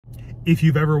If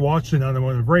you've ever watched an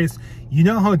automotive race, you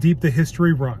know how deep the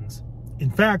history runs.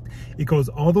 In fact, it goes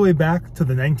all the way back to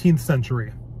the 19th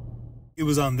century. It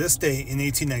was on this day in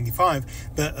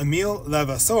 1895 that Emile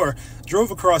Levassor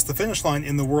drove across the finish line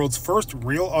in the world's first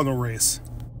real auto race.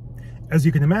 As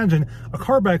you can imagine, a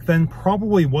car back then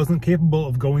probably wasn't capable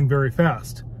of going very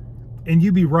fast. And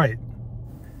you'd be right.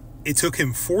 It took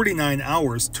him 49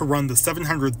 hours to run the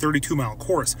 732-mile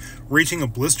course, reaching a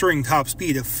blistering top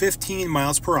speed of 15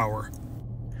 miles per hour.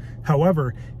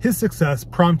 However, his success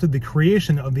prompted the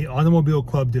creation of the Automobile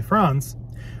Club de France,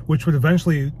 which would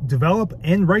eventually develop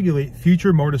and regulate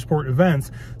future motorsport events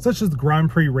such as the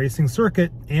Grand Prix racing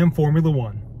circuit and Formula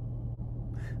One.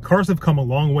 Cars have come a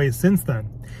long way since then,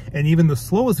 and even the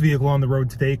slowest vehicle on the road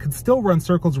today could still run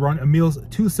circles around Emile's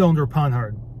two-cylinder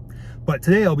Panhard. But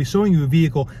today I'll be showing you a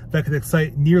vehicle that could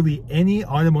excite nearly any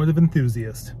automotive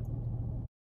enthusiast.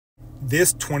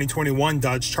 This 2021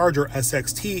 Dodge Charger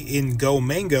SXT in Go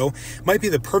Mango might be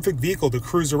the perfect vehicle to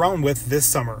cruise around with this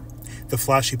summer. The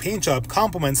flashy paint job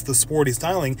complements the sporty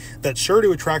styling that's sure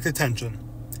to attract attention.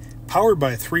 Powered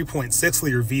by a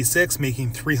 3.6-liter V6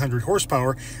 making 300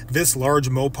 horsepower, this large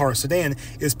Mopar sedan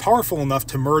is powerful enough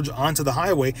to merge onto the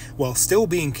highway while still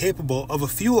being capable of a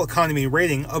fuel economy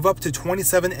rating of up to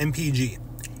 27 mpg,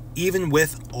 even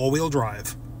with all-wheel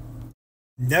drive.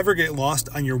 Never get lost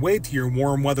on your way to your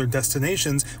warm weather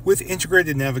destinations with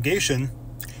integrated navigation,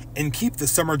 and keep the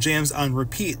summer jams on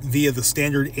repeat via the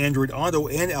standard Android Auto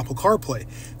and Apple CarPlay,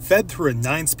 fed through a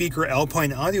 9-speaker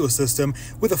Alpine audio system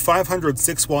with a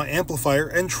 506-watt amplifier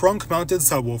and trunk-mounted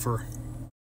subwoofer.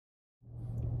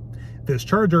 This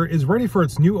Charger is ready for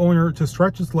its new owner to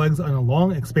stretch its legs on a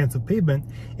long, expansive pavement,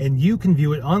 and you can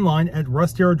view it online at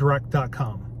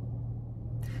russdarrowdirect.com.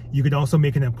 You can also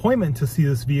make an appointment to see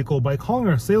this vehicle by calling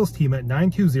our sales team at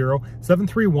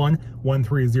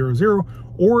 920-731-1300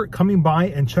 or coming by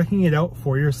and checking it out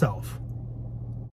for yourself.